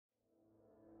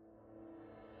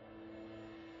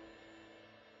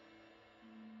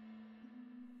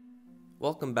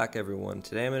Welcome back everyone.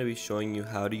 Today I'm going to be showing you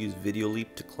how to use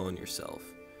Videoleap to clone yourself.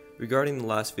 Regarding the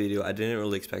last video, I didn't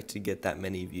really expect to get that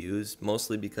many views,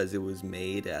 mostly because it was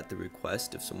made at the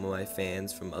request of some of my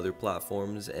fans from other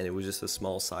platforms and it was just a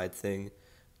small side thing,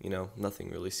 you know,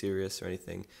 nothing really serious or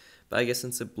anything. But I guess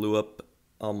since it blew up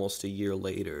almost a year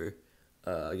later,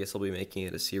 I guess I'll be making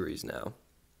it a series now.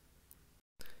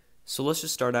 So let's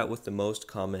just start out with the most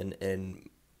common and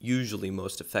usually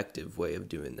most effective way of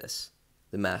doing this,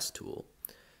 the mask tool.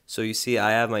 So you see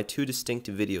I have my two distinct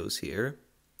videos here.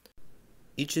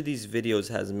 Each of these videos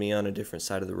has me on a different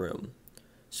side of the room.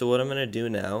 So what I'm going to do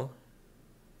now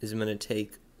is I'm going to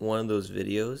take one of those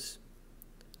videos,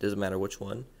 doesn't matter which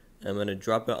one, and I'm going to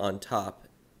drop it on top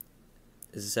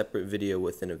as a separate video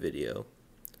within a video.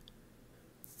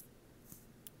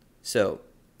 So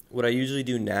what I usually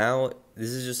do now, this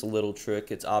is just a little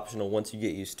trick, it's optional. Once you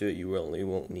get used to it, you really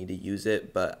won't need to use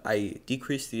it, but I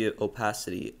decrease the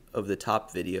opacity of the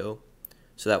top video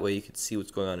so that way you can see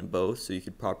what's going on in both, so you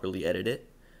could properly edit it.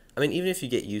 I mean, even if you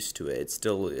get used to it, it's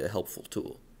still a helpful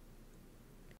tool.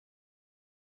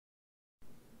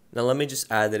 Now let me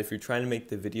just add that if you're trying to make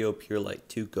the video appear like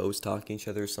two ghosts talking to each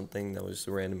other or something, that was just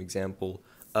a random example,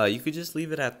 you could just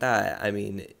leave it at that. I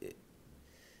mean,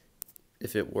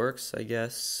 if it works, I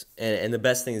guess. And the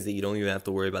best thing is that you don't even have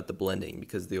to worry about the blending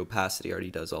because the opacity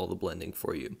already does all the blending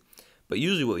for you. But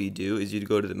usually what you do is you'd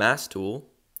go to the mask tool,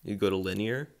 you'd go to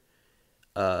linear,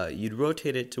 you'd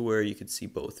rotate it to where you could see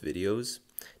both videos.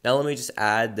 Now let me just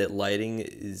add that lighting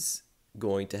is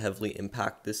going to heavily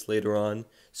impact this later on.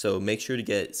 So make sure to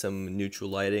get some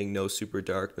neutral lighting, no super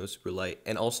dark, no super light.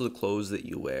 And also the clothes that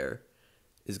you wear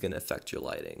is going to affect your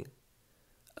lighting.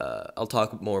 I'll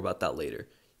talk more about that later.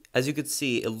 As you can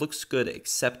see, it looks good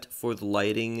except for the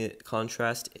lighting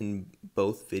contrast in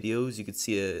both videos. You can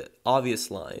see an obvious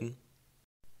line.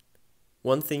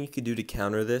 One thing you could do to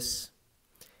counter this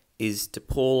is to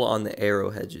pull on the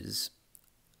arrow edges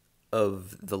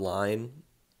of the line,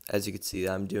 as you can see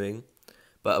I'm doing.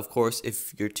 But of course,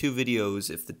 if your two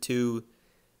videos, if the two,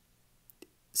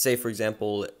 say for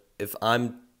example, if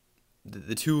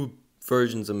the two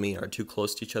versions of me are too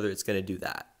close to each other, it's going to do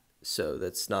that. So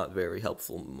that's not very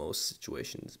helpful in most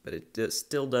situations, but it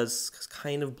still does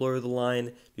kind of blur the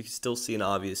line. You can still see an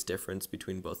obvious difference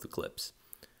between both the clips.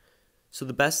 So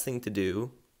the best thing to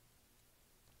do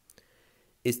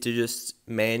is to just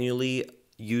manually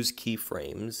use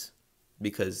keyframes,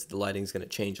 because the lighting is going to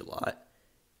change a lot,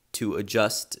 to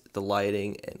adjust the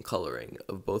lighting and coloring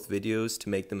of both videos to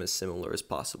make them as similar as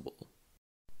possible.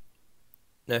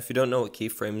 Now, if you don't know what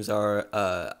keyframes are,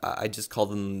 I just call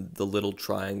them the little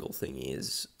triangle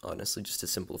thingies, honestly, just to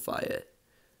simplify it.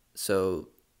 So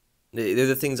they're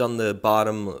the things on the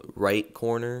bottom right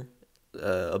corner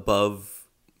above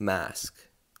mask,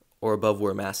 or above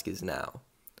where mask is now.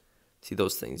 See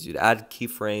those things? You'd add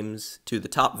keyframes to the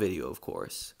top video, of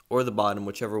course, or the bottom,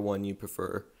 whichever one you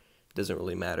prefer. It doesn't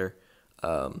really matter.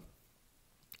 And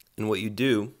what you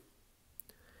do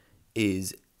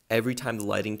is every time the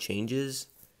lighting changes,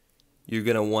 you're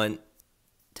going to want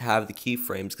to have the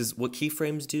keyframes, because what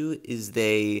keyframes do is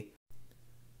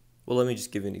well, let me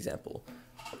just give you an example.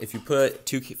 If you put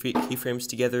two keyframes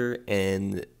together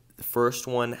and the first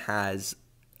one has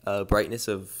a brightness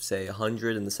of, say,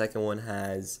 100 and the second one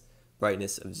has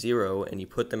brightness of 0, and you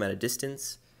put them at a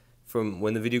distance, from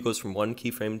when the video goes from one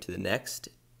keyframe to the next,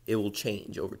 it will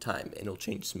change over time and it'll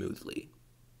change smoothly.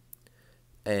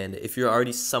 And if you're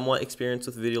already somewhat experienced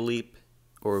with Videoleap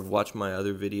or have watched my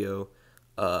other video,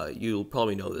 you'll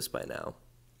probably know this by now.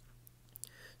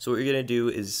 So what you're going to do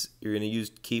is you're going to use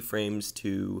keyframes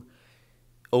to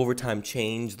over time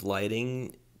change the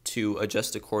lighting to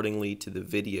adjust accordingly to the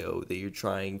video that you're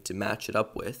trying to match it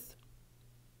up with.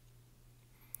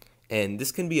 And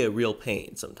this can be a real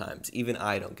pain sometimes. Even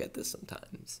I don't get this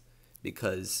sometimes,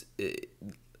 because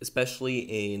especially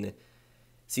in,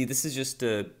 see, this is just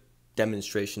a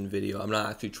demonstration video. I'm not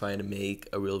actually trying to make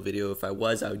a real video. If I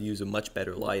was, I would use a much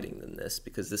better lighting than this,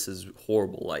 because this is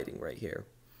horrible lighting right here.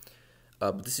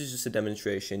 But this is just a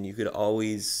demonstration. You could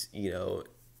always, you know,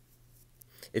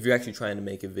 if you're actually trying to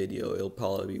make a video, it'll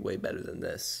probably be way better than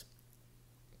this.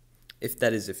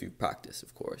 If you practice,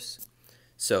 of course.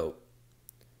 So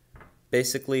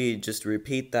basically, just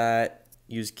repeat that.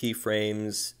 Use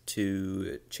keyframes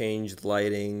to change the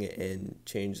lighting and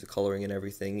change the coloring and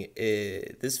everything.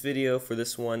 This video, for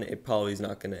this one, it probably is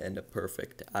not going to end up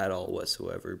perfect at all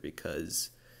whatsoever,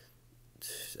 because,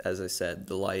 as I said,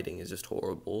 the lighting is just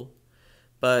horrible.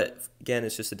 But again,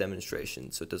 it's just a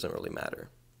demonstration, so it doesn't really matter.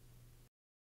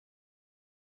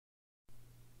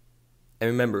 And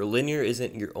remember, linear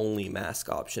isn't your only mask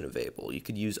option available. You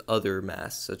could use other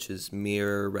masks such as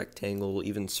mirror, rectangle,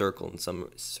 even circle in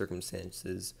some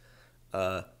circumstances.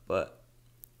 But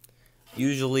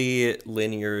usually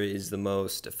linear is the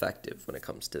most effective when it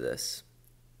comes to this.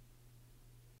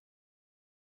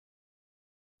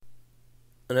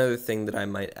 Another thing that I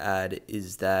might add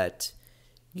is that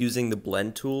using the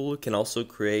blend tool can also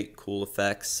create cool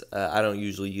effects. I don't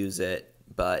usually use it,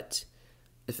 but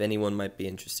if anyone might be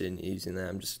interested in using that,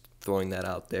 I'm just throwing that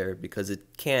out there because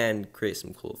it can create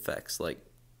some cool effects. Like,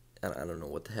 I don't know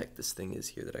what the heck this thing is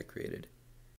here that I created.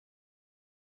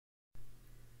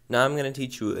 Now I'm going to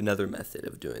teach you another method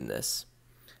of doing this.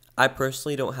 I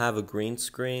personally don't have a green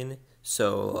screen,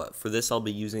 so for this I'll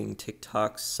be using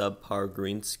TikTok's subpar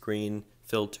green screen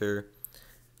filter.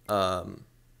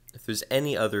 If there's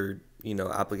any other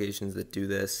applications that do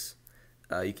this,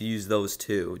 you could use those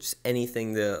too. Just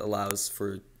anything that allows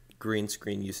for green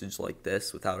screen usage like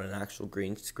this without an actual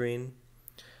green screen,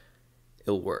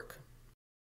 it'll work.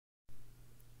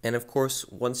 And of course,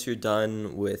 once you're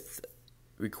done with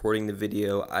recording the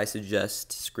video, I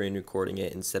suggest screen recording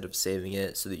it instead of saving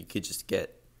it so that you could just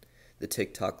get the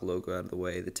TikTok logo out of the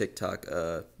way, the TikTok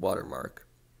watermark,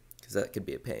 because that could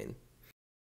be a pain.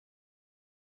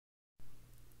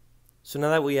 So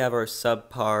now that we have our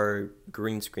subpar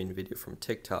green screen video from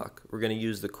TikTok, we're going to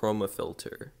use the Chroma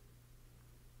Filter.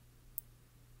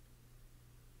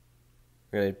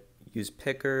 We're going to use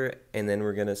Picker, and then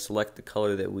we're going to select the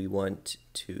color that we want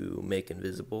to make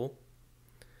invisible.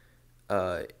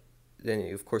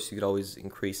 Then, of course, you could always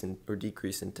increase or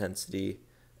decrease intensity.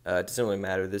 It doesn't really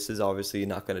matter. This is obviously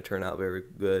not going to turn out very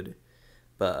good,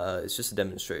 but it's just a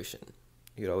demonstration.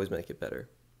 You could always make it better.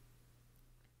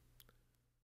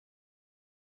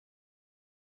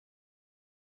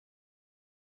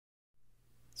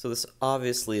 So this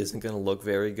obviously isn't going to look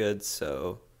very good,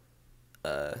 so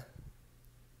yeah,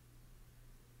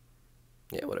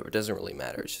 whatever, it doesn't really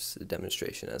matter, it's just a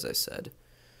demonstration as I said.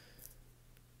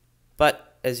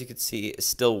 But as you can see, it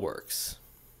still works.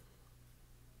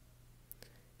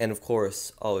 And of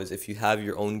course, always, if you have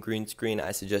your own green screen,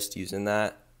 I suggest using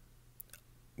that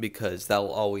because that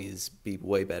will always be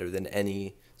way better than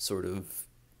any sort of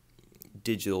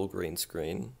digital green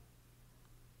screen.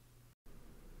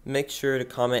 Make sure to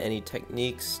comment any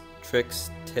techniques,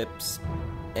 tricks, tips,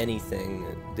 anything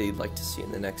that you'd like to see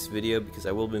in the next video because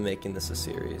I will be making this a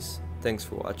series. Thanks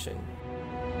for watching.